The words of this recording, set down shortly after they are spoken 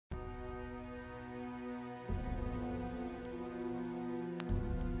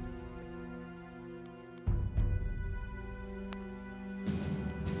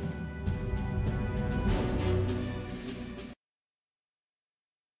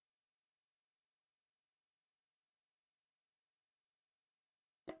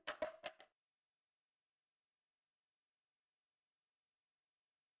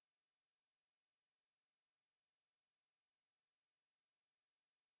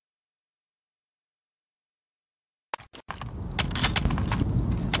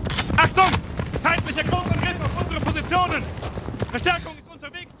feindlicher Großangriff auf unsere Positionen. Verstärkung ist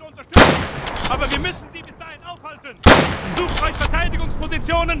unterwegs zur Unterstützung. Aber wir müssen sie bis dahin aufhalten. Sucht euch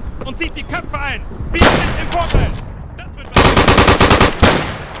Verteidigungspositionen und zieht die Köpfe ein. Wir sind im Vorteil. Das wird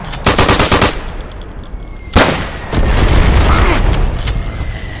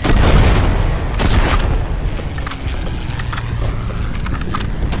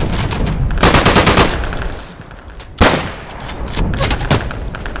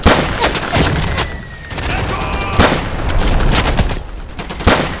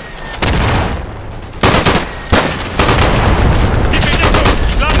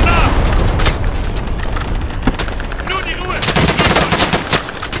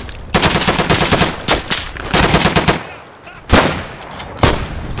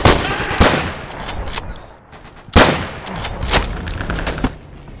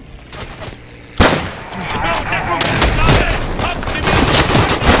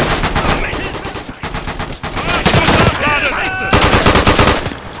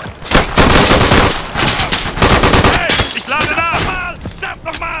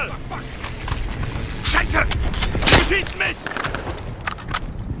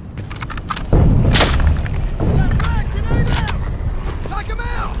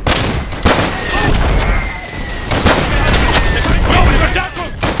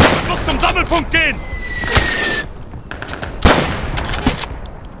gehen!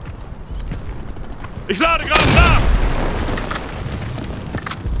 Ich lade gerade nach!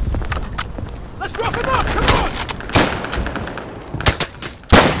 Let's rough him up! Come on!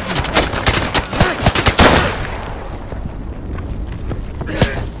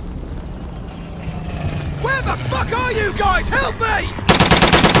 Where the fuck are you guys? Help me!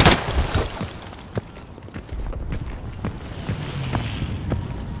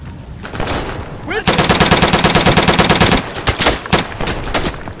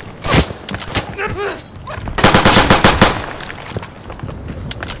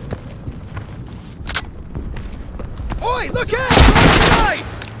 Oi, look out! Right!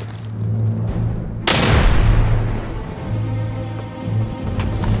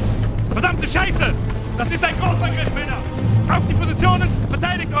 Verdammte Scheiße! Das ist ein Großangriff, Männer! Auf die Positionen,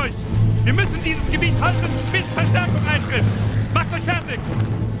 verteidigt euch! Wir müssen dieses Gebiet halten, bis Verstärkung eintrifft! Macht euch fertig!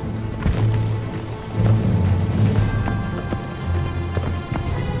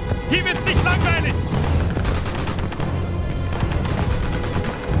 Hier wird's nicht langweilig!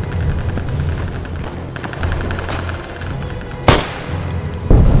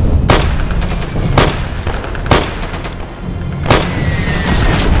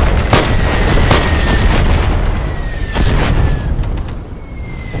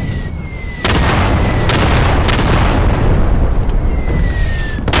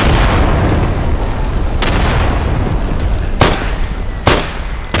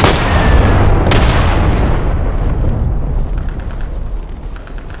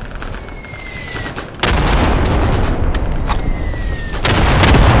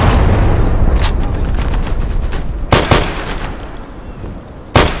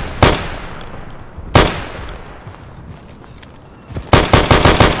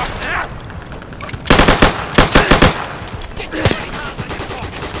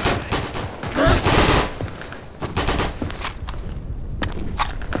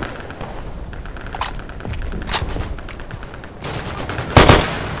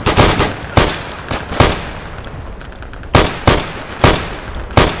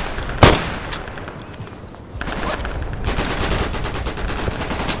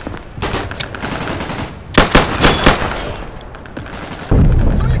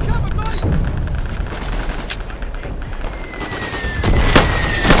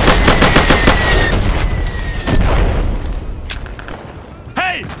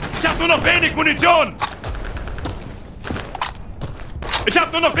 Nur noch wenig Munition! Ich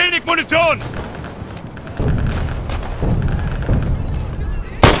hab nur noch wenig Munition!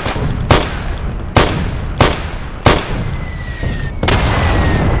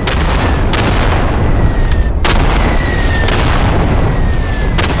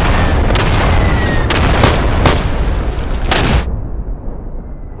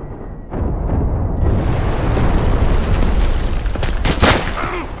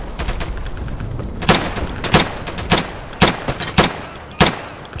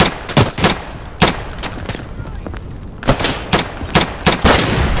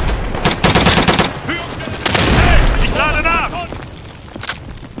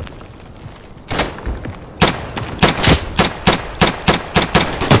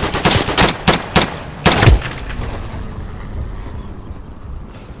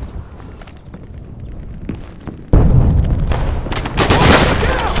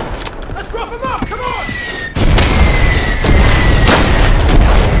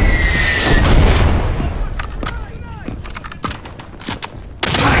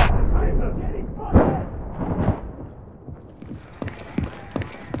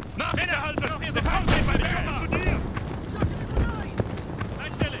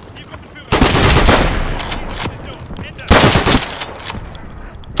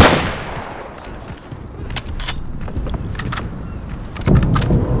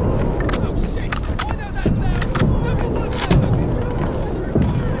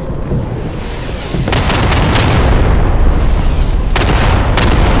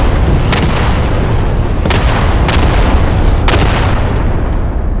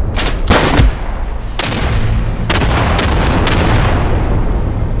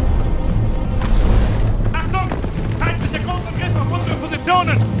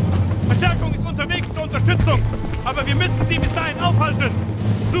 Positionen! Verstärkung ist unterwegs zur Unterstützung, aber wir müssen sie bis dahin aufhalten.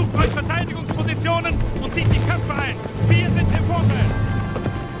 Sucht euch Verteidigungspositionen und zieht die Köpfe ein. Wir sind im Vorteil.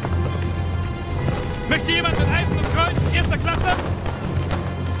 Möchte jemand mit Eisernes Kreuz, erster Klasse?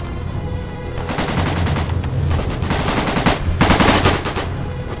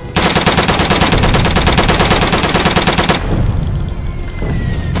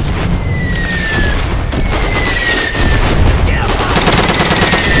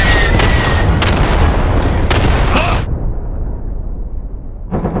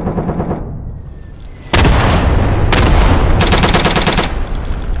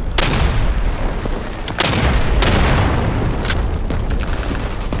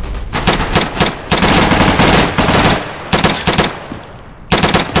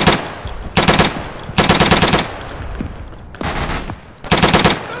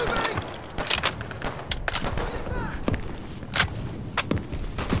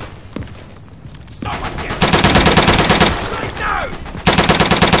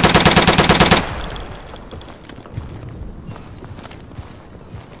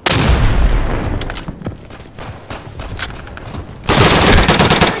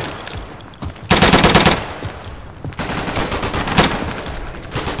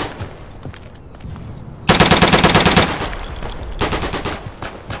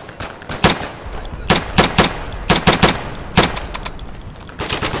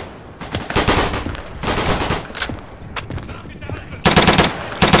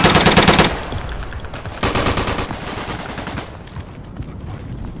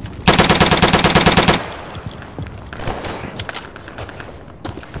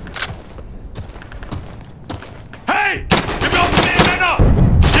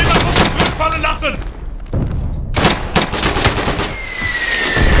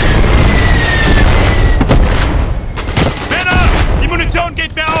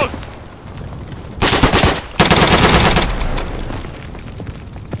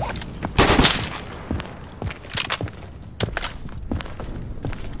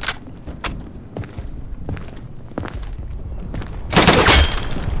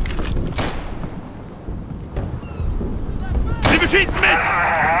 Beschießen mich!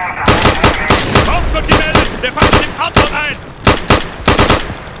 Kommt und gemeldet! Der Feind nimmt Antwort ein!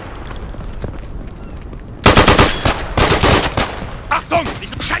 Achtung!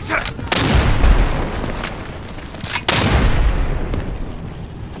 Scheiße!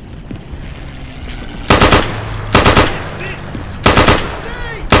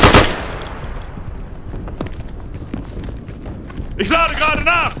 Ich lade gerade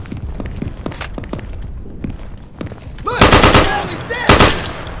nach!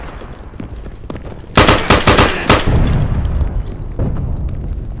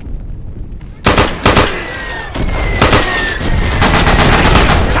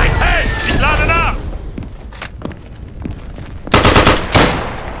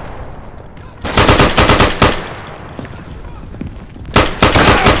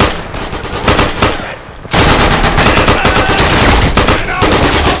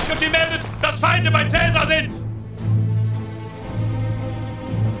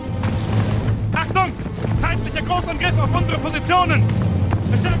 Achtung! Feindlicher Großangriff auf unsere Positionen!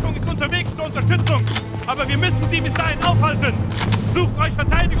 Verstärkung ist unterwegs zur Unterstützung, aber wir müssen sie bis dahin aufhalten! Sucht euch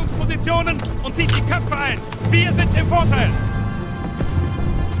Verteidigungspositionen und zieht die Köpfe ein! Wir sind im Vorteil!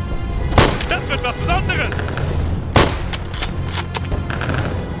 Das wird was Besonderes!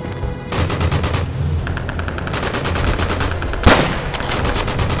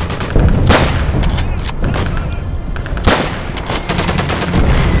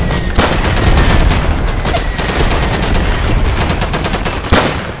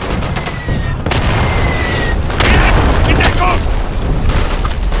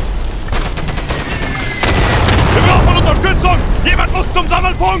 Jemand muss zum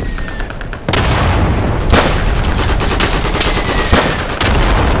Sammelpunkt!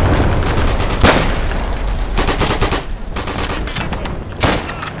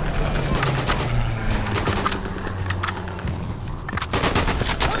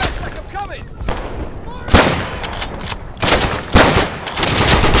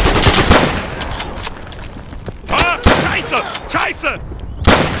 Ah, Scheiße! Scheiße!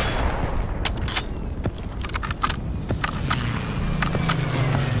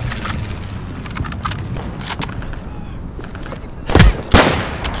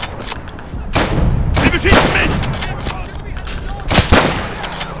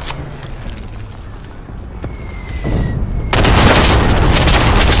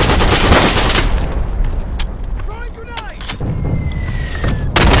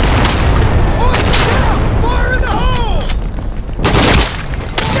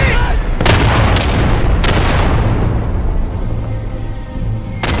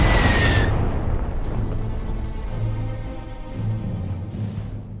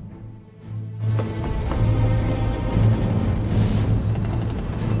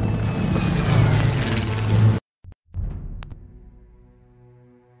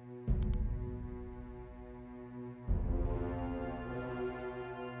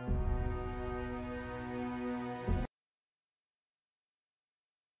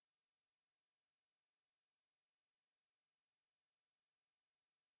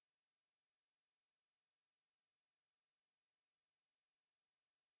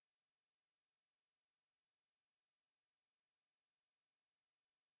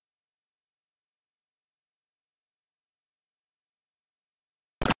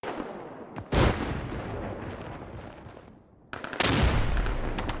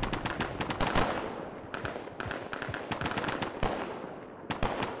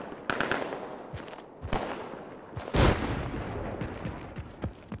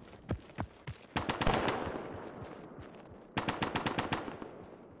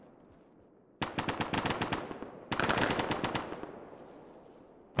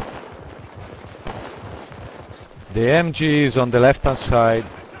 The MG is on the left hand side.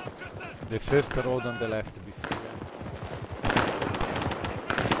 The first road on the left.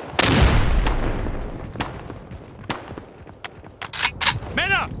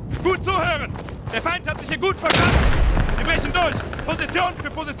 Männer, gut zuhören! Der Feind hat sich hier gut verstanden! Wir brechen durch! Position für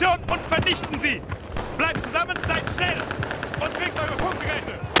Position und vernichten sie! Bleibt zusammen, seid schnell! Und kriegt eure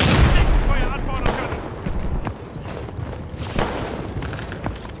Funkgeräte! Bevor ihr antworten könnt!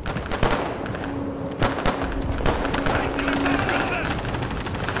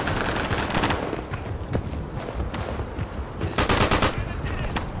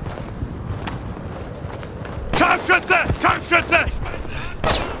 Scharfschütze! Scharfschütze!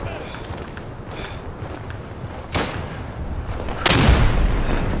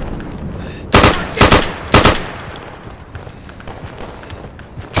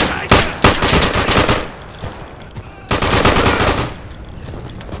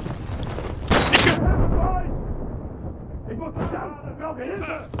 Ich muss sterben! Ich brauche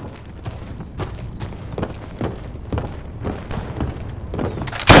Hilfe!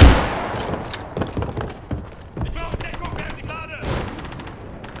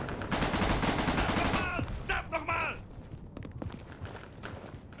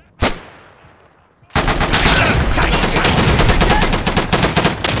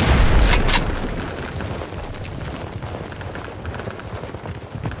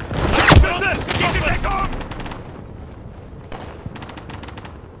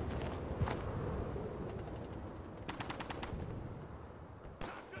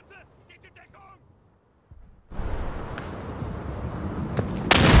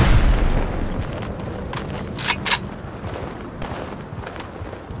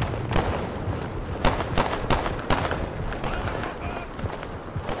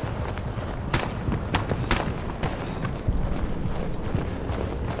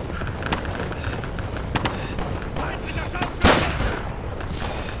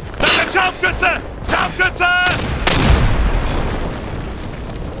 Scharfschütze! Scharfschütze!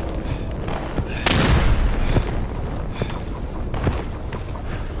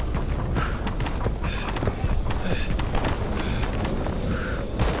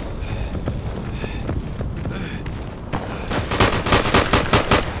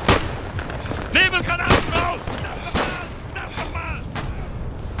 Nebelgranaten raus! Dampf doch mal!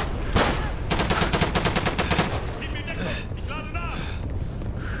 Gib mir Deckung! Ich lade nach!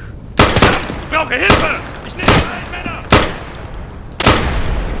 Ich brauche Hilfe! Ich nehme ein, Männer!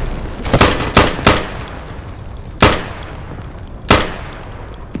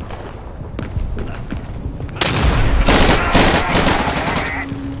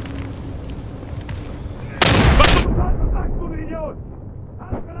 Was zum Teufel sagst du, du Idiot?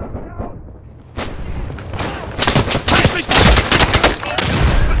 Alles gelassen, hier aus! Halt mich!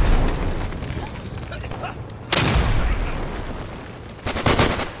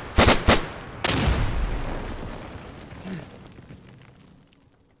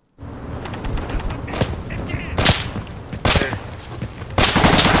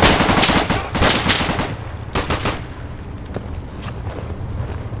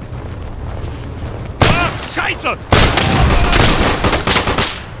 Scheiße!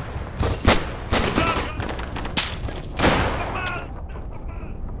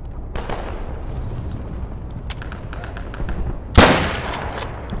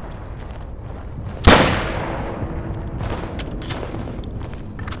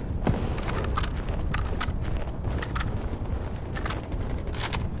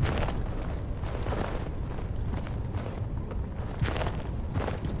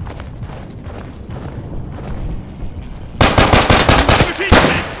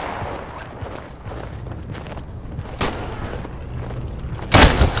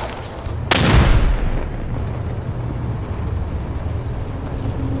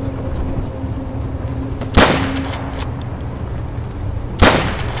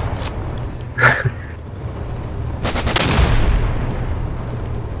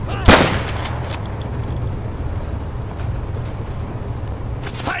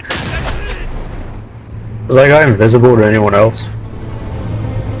 Was that guy invisible to anyone else?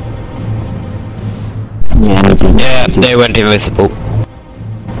 Yeah, they went invisible.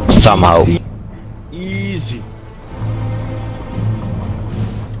 Somehow. Easy.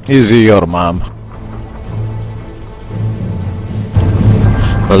 Easy your mom.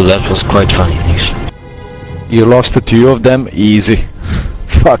 Well, that was quite funny, actually. You lost the two of them, easy.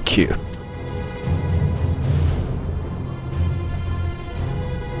 Fuck you.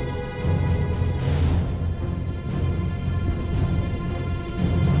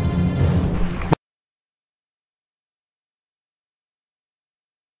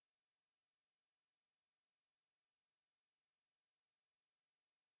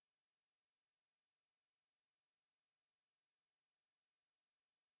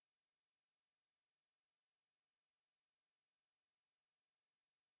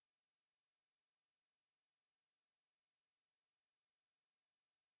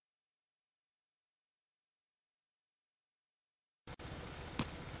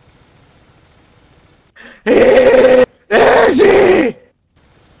 Easy!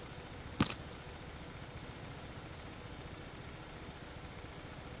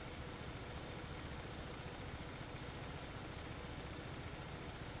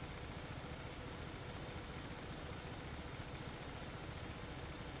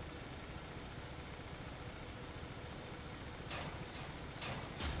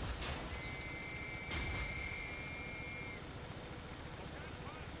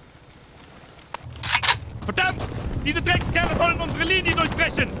 Verdammt! Diese Dreckskerle wollen unsere Linie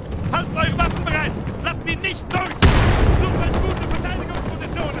durchbrechen! Haltet eure Waffen bereit! Lasst sie nicht durch! Sucht euch gute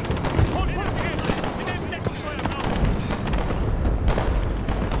Verteidigungspositionen! Holt Funkgeräte! Wir nehmen Deckungsfeuer auf!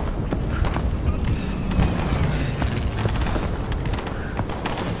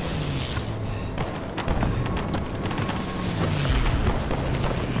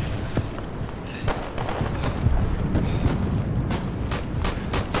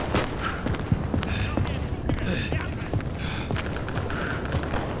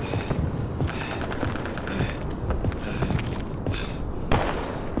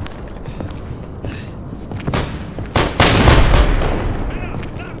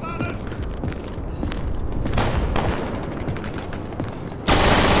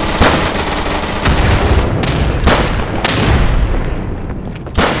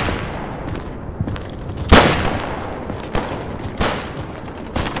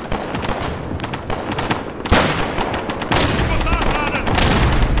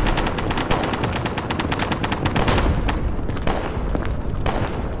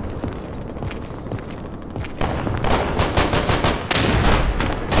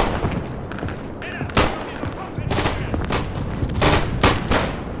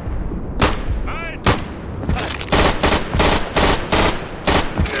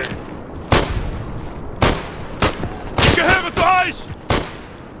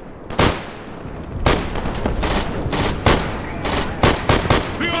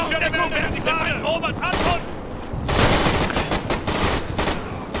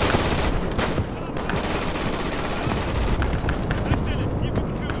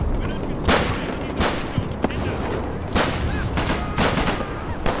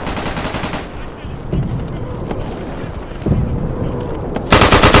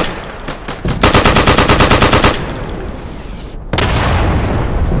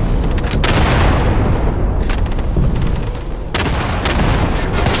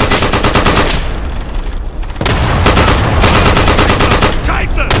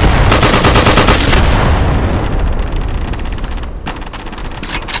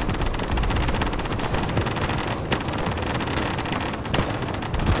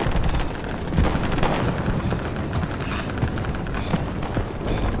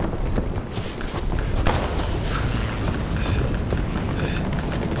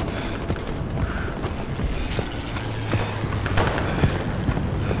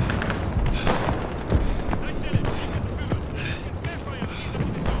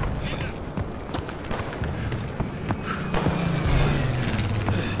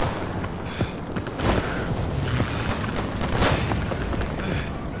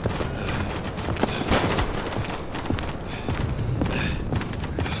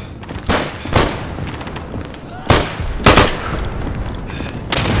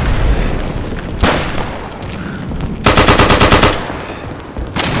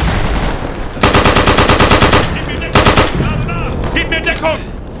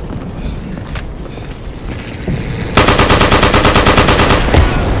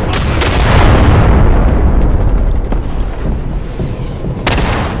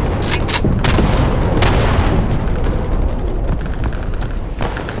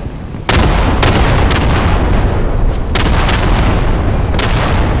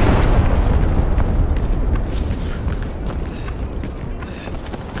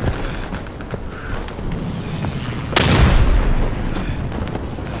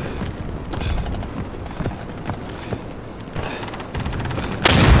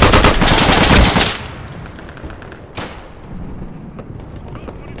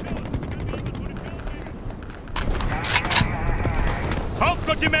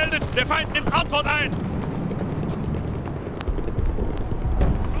 gemeldet! Der Feind nimmt Antwort ein!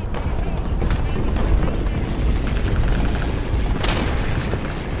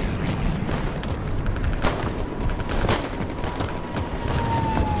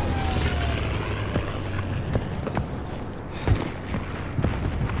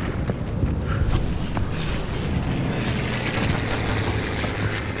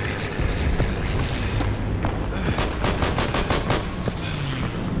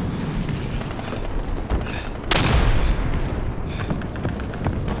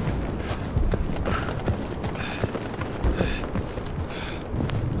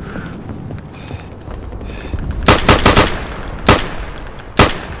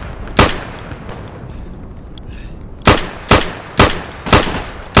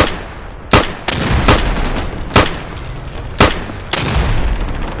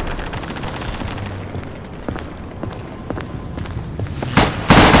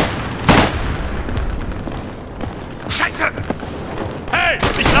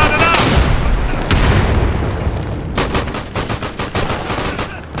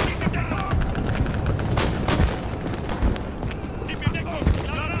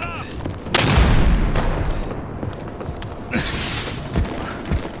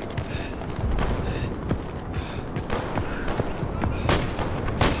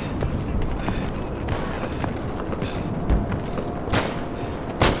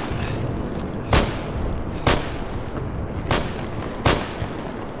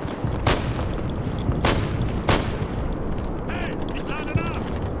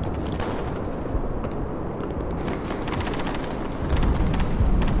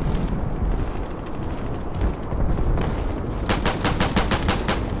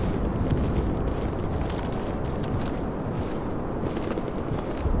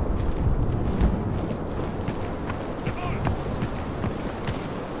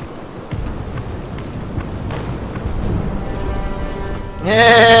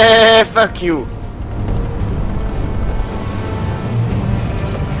 Fuck you!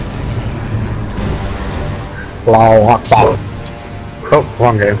 Allahu Akbar. Oh,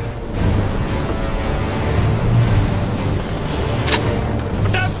 wrong game.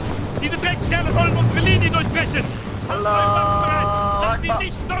 Verdammt! Diese Dreckskerle wollen unsere Linie durchbrechen! Lasst sie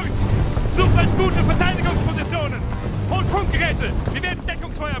nicht durch! Sucht euch gute Verteidigungspositionen! Holt Funkgeräte! Wir werden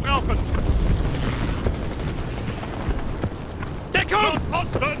Deckungsfeuer brauchen! Deckung!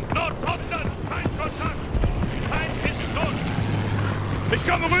 Nordosten! Nordosten! Kein Kontakt! Feind ist tot! Ich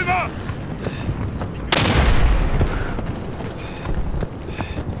komme rüber!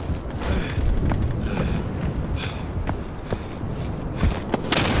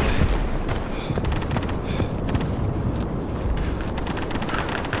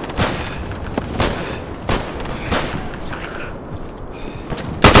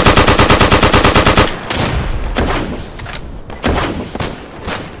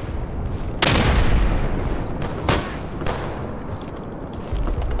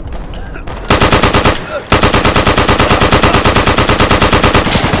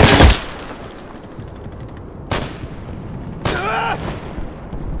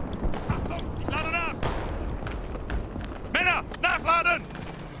 Nachladen!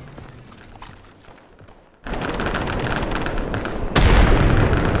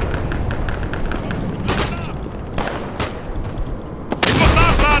 Ich muss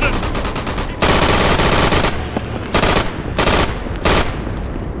nachladen!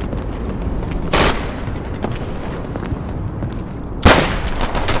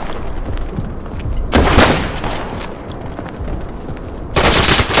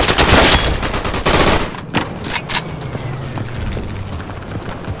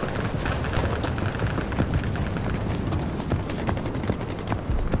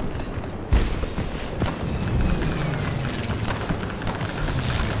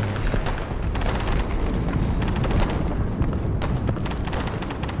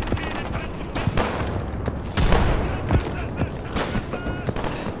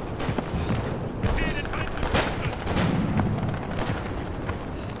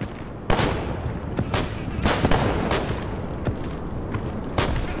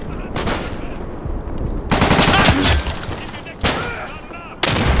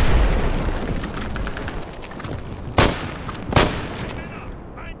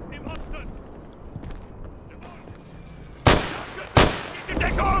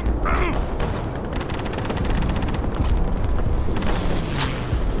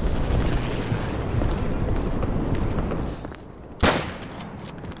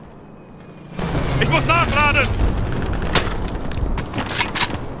 Ich muss nachladen!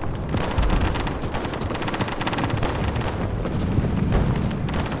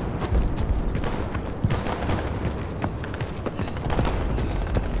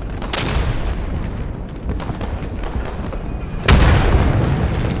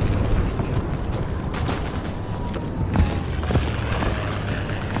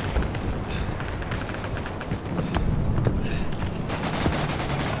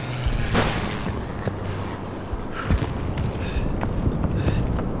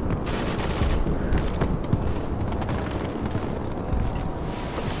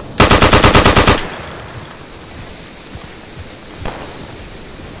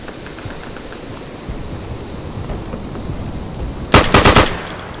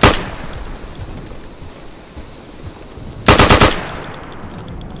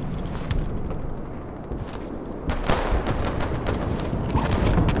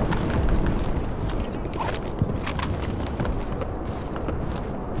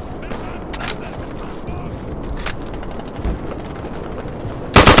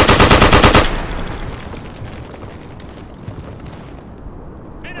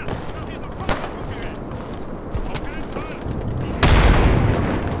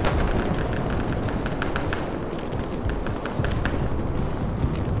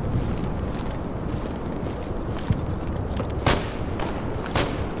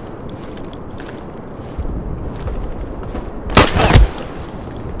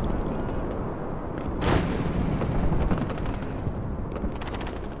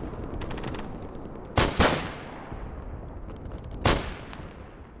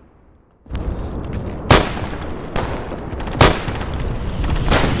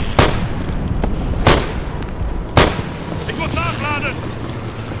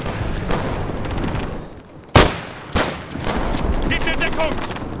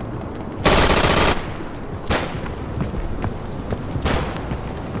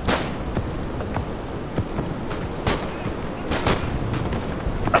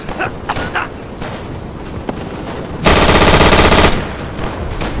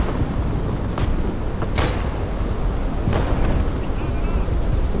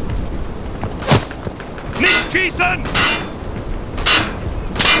 Schießen!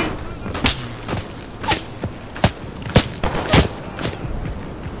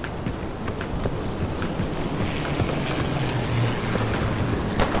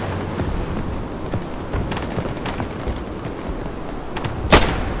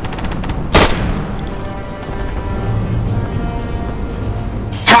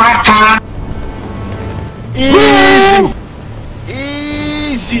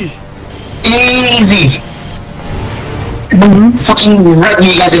 Easy! Easy! Fucking right,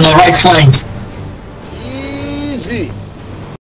 you guys in the right flank.